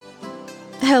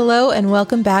Hello, and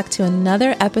welcome back to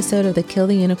another episode of the Kill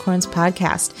the Unicorns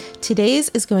podcast. Today's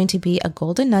is going to be a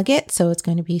golden nugget, so it's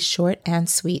going to be short and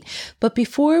sweet. But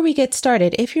before we get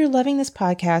started, if you're loving this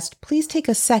podcast, please take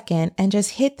a second and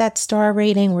just hit that star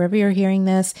rating wherever you're hearing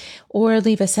this, or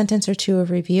leave a sentence or two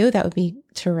of review. That would be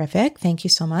terrific. Thank you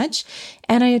so much.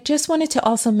 And I just wanted to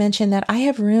also mention that I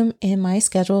have room in my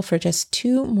schedule for just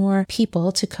 2 more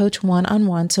people to coach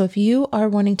one-on-one. So if you are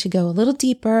wanting to go a little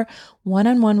deeper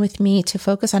one-on-one with me to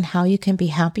focus on how you can be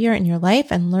happier in your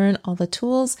life and learn all the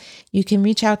tools, you can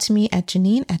reach out to me at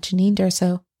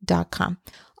janine@janinedurso.com.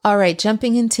 All right,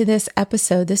 jumping into this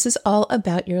episode, this is all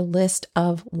about your list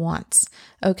of wants.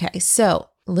 Okay, so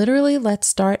literally, let's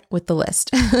start with the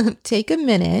list. Take a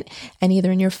minute and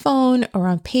either in your phone or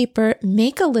on paper,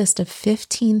 make a list of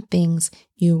 15 things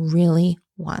you really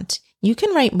want. You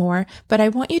can write more, but I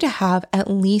want you to have at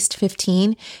least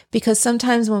 15 because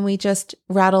sometimes when we just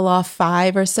rattle off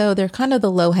 5 or so, they're kind of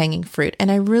the low-hanging fruit.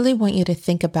 And I really want you to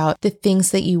think about the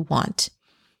things that you want.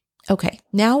 Okay,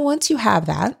 now once you have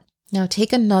that, now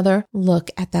take another look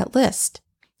at that list.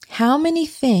 How many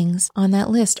things on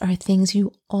that list are things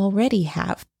you already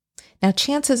have? Now,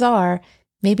 chances are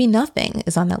maybe nothing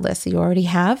is on that list that you already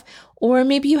have, or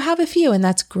maybe you have a few and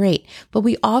that's great. But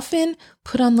we often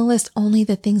put on the list only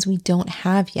the things we don't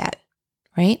have yet,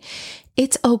 right?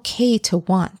 It's okay to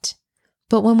want,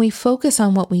 but when we focus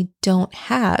on what we don't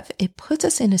have, it puts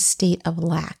us in a state of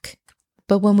lack.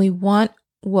 But when we want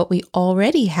what we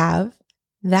already have,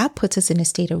 that puts us in a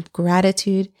state of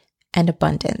gratitude and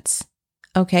abundance.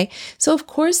 Okay, so of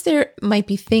course there might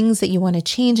be things that you want to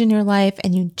change in your life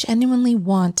and you genuinely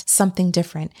want something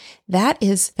different. That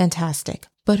is fantastic.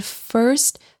 But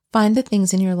first, find the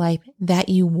things in your life that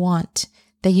you want,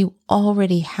 that you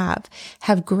already have.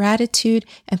 Have gratitude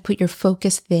and put your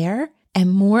focus there, and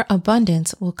more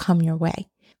abundance will come your way.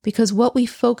 Because what we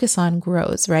focus on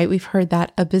grows, right? We've heard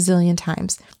that a bazillion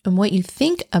times. And what you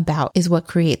think about is what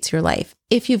creates your life.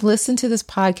 If you've listened to this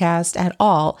podcast at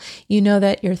all, you know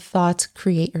that your thoughts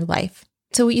create your life.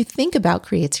 So what you think about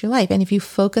creates your life. And if you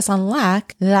focus on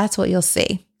lack, that's what you'll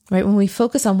see, right? When we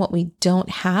focus on what we don't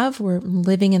have, we're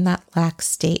living in that lack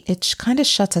state. It kind of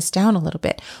shuts us down a little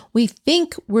bit. We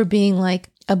think we're being like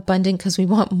abundant because we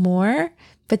want more,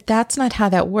 but that's not how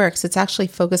that works. It's actually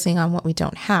focusing on what we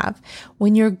don't have.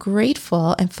 When you're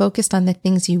grateful and focused on the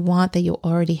things you want that you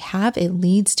already have, it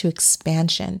leads to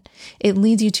expansion. It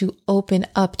leads you to open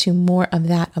up to more of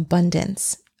that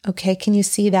abundance. Okay, can you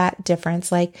see that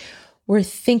difference? Like we're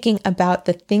thinking about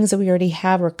the things that we already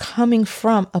have. We're coming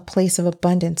from a place of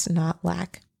abundance, not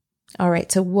lack. All right,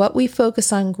 so what we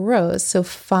focus on grows. So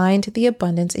find the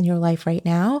abundance in your life right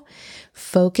now.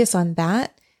 Focus on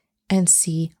that and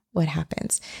see what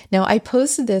happens. Now, I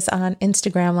posted this on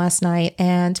Instagram last night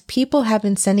and people have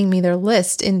been sending me their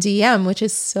list in DM, which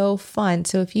is so fun.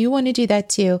 So if you want to do that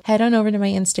too, head on over to my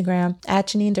Instagram at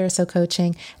Janine Durso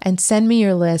Coaching and send me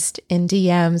your list in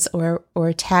DMs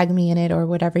or tag me in it or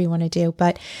whatever you want to do.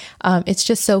 But it's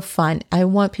just so fun. I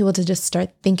want people to just start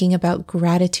thinking about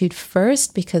gratitude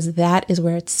first because that is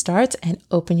where it starts, and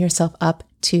open yourself up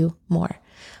to more.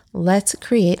 Let's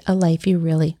create a life you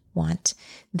really want.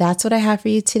 That's what I have for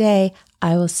you today.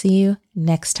 I will see you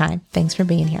next time. Thanks for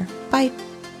being here. Bye.